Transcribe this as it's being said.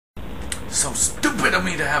So stupid of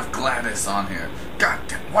me to have Gladys on here. God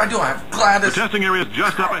damn, why do I have Gladys? The testing area is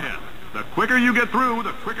just up ahead. The quicker you get through,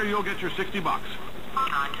 the quicker you'll get your $60. Hold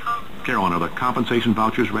on. Carolyn, are the compensation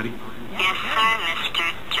vouchers ready? Yes, sir,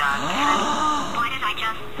 Mr. Johnson. Why did I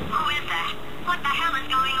just... Who is that? What the hell is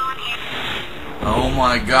going on here? Oh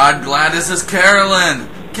my God, Gladys is Carolyn!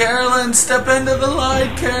 Carolyn, step into the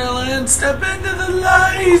light, Carolyn! Step into the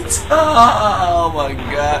light! Oh my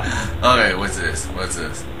God. Okay, what's this? What's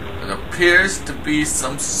this? It appears to be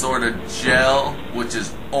some sort of gel, which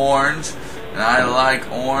is orange. And I like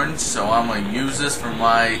orange, so I'm gonna use this for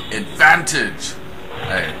my advantage.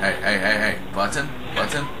 Hey, button?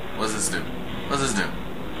 What's this do?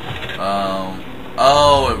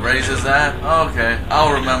 Oh, it raises that? Okay,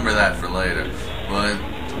 I'll remember that for later. But,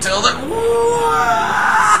 till then, ooh,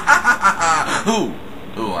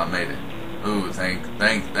 I made it. Ooh, thank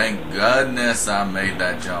goodness I made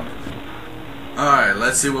that jump. Alright,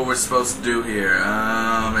 let's see what we're supposed to do here.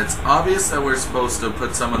 It's obvious that we're supposed to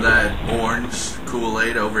put some of that orange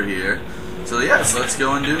Kool-Aid over here. So yes, let's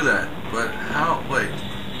go and do that. But how, wait,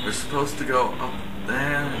 we're supposed to go up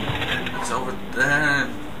there, it's over there.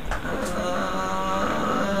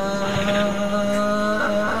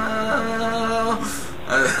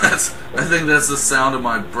 I think that's the sound of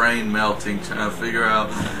my brain melting, trying to figure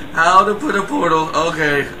out how to put a portal.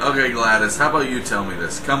 Okay, Gladys, how about you tell me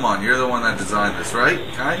this? Come on, you're the one that designed this, right?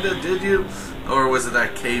 Kinda, did you? Or was it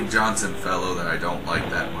that Cave Johnson fellow that I don't like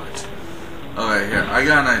that much? Okay, here, I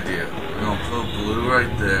got an idea. We're gonna put blue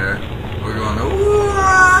right there. We're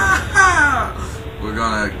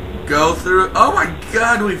gonna go through. Oh my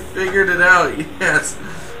God, we figured it out. Yes.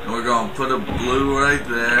 And we're gonna put a blue right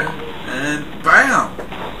there, and bam!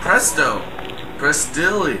 Presto!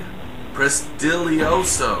 Prestilioso.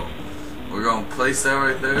 We're gonna place that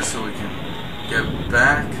right there so we can get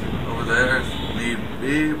back over there if need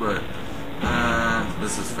be, but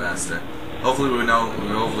this is faster. Hopefully we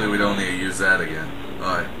don't need to use that again.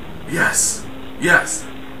 Alright. Yes!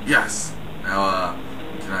 Now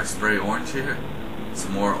can I spray orange here?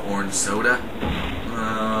 Some more orange soda?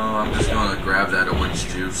 I'm just gonna grab that orange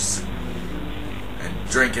juice and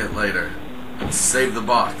drink it later and save the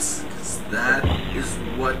box, because that is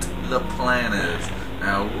what the plan is.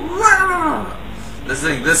 Now, this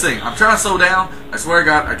thing, I'm trying to slow down. I swear to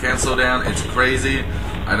God, I can't slow down. It's crazy.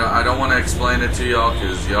 I don't want to explain it to y'all,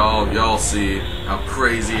 because y'all see how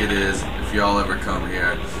crazy it is if y'all ever come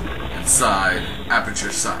here inside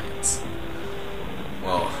Aperture Science.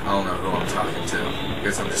 Well, I don't know who I'm talking to. I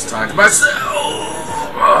guess I'm just talking to myself.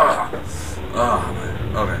 Oh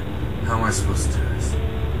man. Okay. How am I supposed to do this?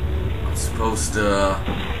 I'm supposed to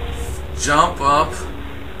jump up,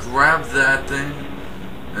 grab that thing,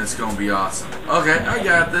 and it's gonna be awesome. Okay, I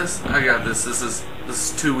got this. This is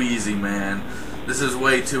too easy, man. This is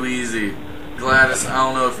way too easy. Gladys, I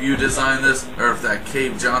don't know if you designed this or if that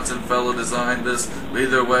Cave Johnson fellow designed this. But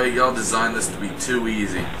either way, y'all designed this to be too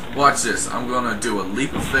easy. Watch this. I'm gonna do a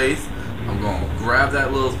leap of faith. I'm gonna grab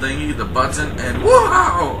that little thingy, the button, and whoa!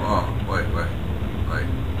 Oh, wait.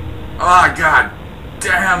 Ah, God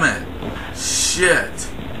damn it! Shit.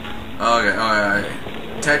 Okay.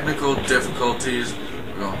 Technical difficulties.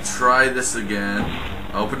 We're gonna try this again.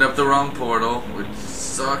 I opened up the wrong portal, which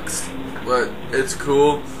sucks, but it's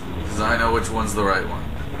cool. Because I know which one's the right one.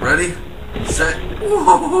 Ready? Set.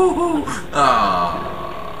 Whoa!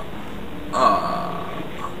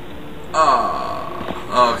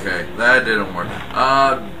 Okay, that didn't work.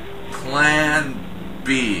 Plan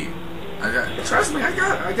B. Trust me, I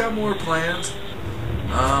got more plans.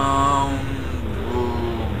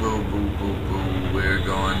 We're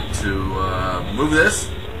going to move this.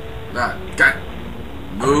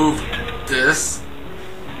 Move this.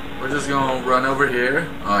 We're just gonna run over here.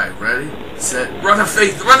 Alright, ready? Set. Run of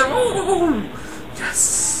faith! Ooh!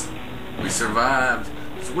 Yes! We survived.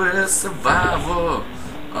 We're a survivor.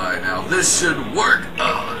 Alright, now this should work.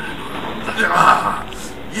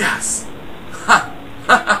 Yes! Ha!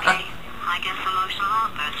 Okay, I guess emotional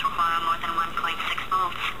outbursts require more than 1.6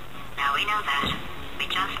 volts. Now we know that. We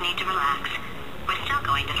just need to relax. We're still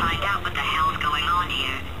going to find out what the hell's going on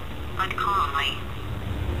here. But calmly.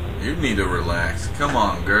 You need to relax. Come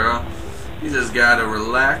on, girl. You just gotta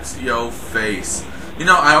relax your face. You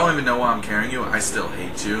know, I don't even know why I'm carrying you. I still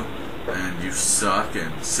hate you. And you suck.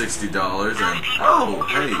 And $60. And oh,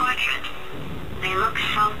 hey. They look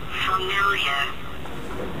so familiar.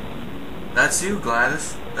 That's you,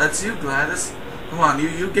 Gladys. Come on,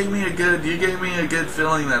 you gave me a good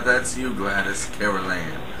feeling that that's you, Gladys.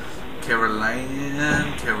 Caroline.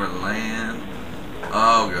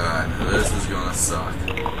 Oh God, this is gonna suck.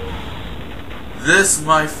 This,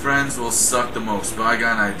 my friends, will suck the most, but I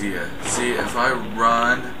got an idea. See, if I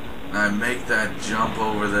run and I make that jump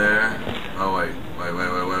over there... Oh, wait,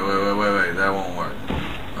 that won't work.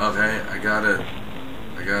 Okay, I gotta,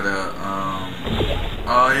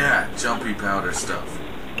 oh yeah, jumpy powder stuff.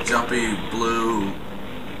 Jumpy blue,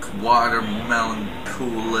 watermelon,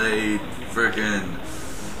 Kool-Aid, frickin'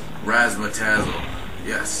 razzmatazzle.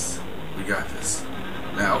 Yes, we got this.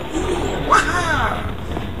 Now, ooh, wah!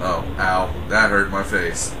 Oh, ow, that hurt my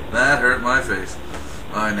face. That hurt my face.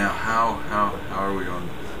 Alright, now, how are we going?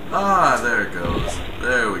 Ah, there it goes.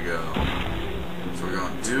 There we go. So we're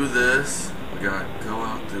going to do this. We got to go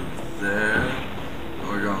out through there.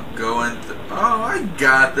 We're going to go into... Oh, I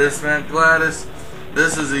got this, man, Gladys.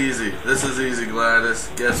 This is easy. This is easy, Gladys.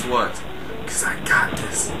 Guess what? Because I got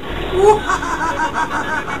this.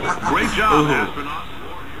 Great job, astronaut.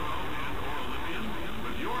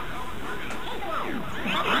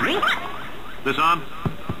 This on?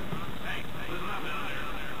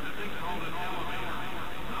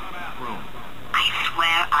 I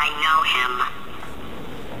swear I know him.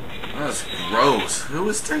 That's gross. Who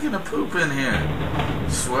was taking a poop in here?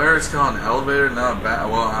 Swear it's called an elevator, not bad.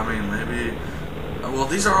 Well, I mean, maybe... Well,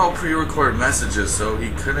 these are all pre-recorded messages, so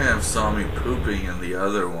he couldn't have saw me pooping in the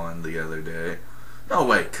other one the other day. No,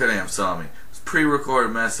 wait, couldn't have saw me. It's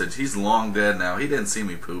pre-recorded message. He's long dead now. He didn't see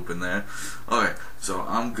me poop in there. Okay, so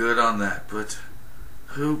I'm good on that, but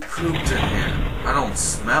who pooped in here? I don't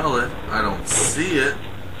smell it. I don't see it.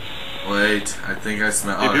 Wait, I think I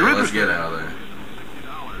smell it. Okay, let's get out of there.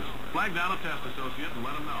 Flag down a test associate and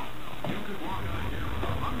let him know. You could walk out of here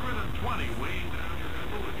 120 weighing down your...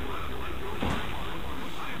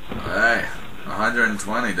 Hey,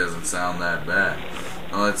 120 doesn't sound that bad.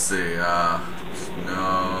 Well, let's see, no.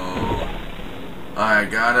 I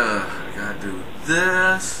gotta do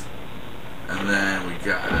this, and then we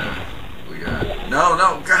got, no,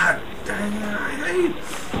 God dang it, I hate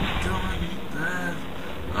doing that.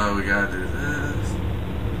 Oh, we gotta do this.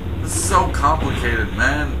 This is so complicated,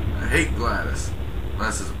 man. I hate Gladys.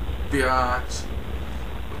 Gladys is a biatch.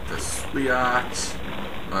 With the biatch.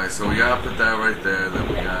 Alright, so we gotta put that right there, then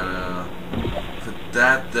we gotta put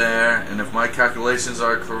that there, and if my calculations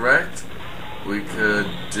are correct, we could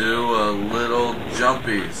do a little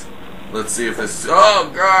jumpies. Let's see if this... Oh,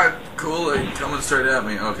 God! Kool-Aid coming straight at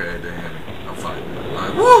me. Okay, it didn't hit me. I'm fine.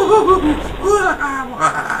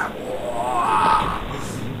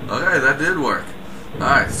 Okay, that did work.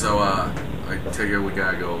 Alright, so, I take it we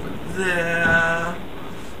gotta go over there.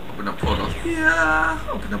 Open a portal here.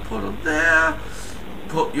 Open a portal there.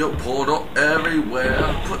 Put your portal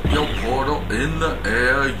everywhere. Put your portal in the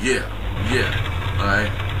air. Yeah.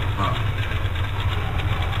 Alright.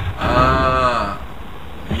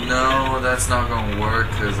 No, that's not gonna work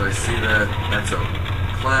because I see that that's a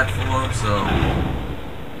platform. So,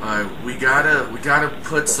 alright, we gotta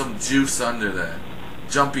put some juice under that.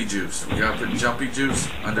 Jumpy juice. We gotta put jumpy juice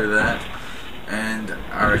under that, and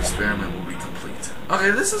our experiment will be complete.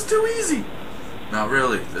 Okay, this is too easy. Not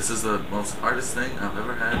really. This is the most hardest thing I've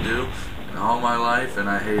ever had to do in all my life, and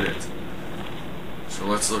I hate it. So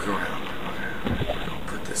let's look around. Okay, we're gonna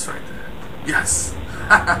put this right there. Yes!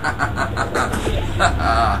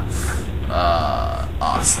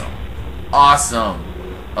 Awesome.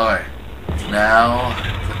 Alright, now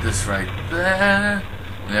put this right there.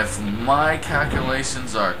 And if my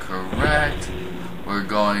calculations are correct, we're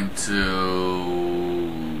going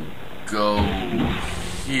to go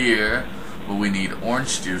here. But we need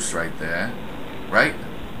orange juice right there. Right?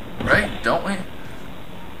 Right? Don't we?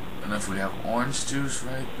 And if we have orange juice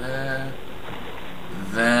right there,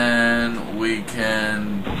 then we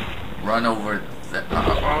can run over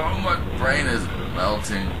oh, my brain is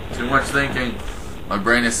melting. Too much thinking. My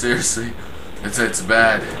brain is seriously, it's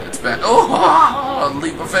bad. It's bad. Oh,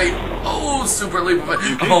 leap of faith. Oh, super leap of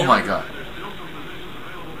faith. Oh my God.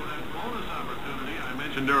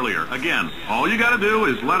 Earlier. Again, all you gotta do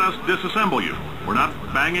is let us disassemble you. We're not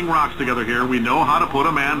banging rocks together here. We know how to put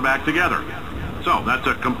a man back together. So, that's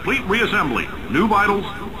a complete reassembly. New vitals,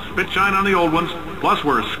 spit shine on the old ones, plus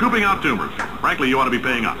we're scooping out tumors. Frankly, you ought to be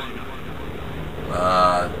paying us.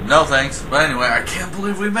 No thanks. But anyway, I can't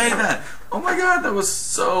believe we made that. Oh my God, that was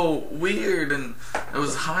so weird, and it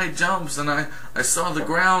was high jumps, and I saw the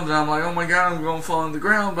ground, and I'm like, oh my God, I'm going to fall on the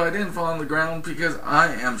ground, but I didn't fall on the ground because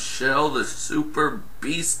I am Shell, the super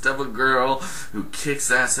beast of a girl who kicks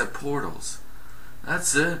ass at portals.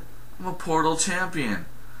 That's it. I'm a portal champion.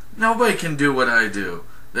 Nobody can do what I do.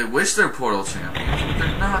 They wish they're portal champions, but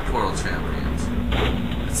they're not portal champions.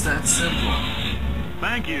 It's that simple.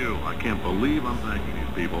 Thank you. I can't believe I'm thanking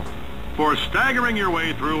these people. for staggering your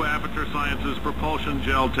way through Aperture Science's propulsion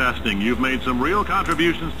gel testing. You've made some real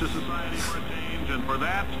contributions to society for a change, and for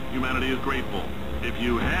that, humanity is grateful. If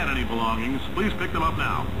you had any belongings, please pick them up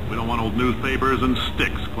now. We don't want old newspapers and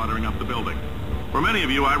sticks cluttering up the building. For many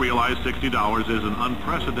of you, I realize $60 is an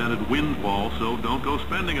unprecedented windfall, so don't go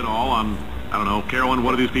spending it all on, I don't know, Carolyn,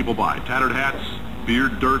 what do these people buy? Tattered hats?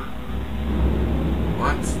 Beard dirt?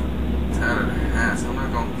 What? Tattered hats? I'm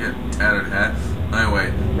not gonna get tattered hat.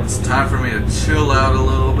 Anyway, it's time for me to chill out a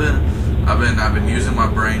little bit. I've been using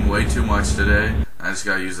my brain way too much today. I just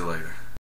gotta use it later.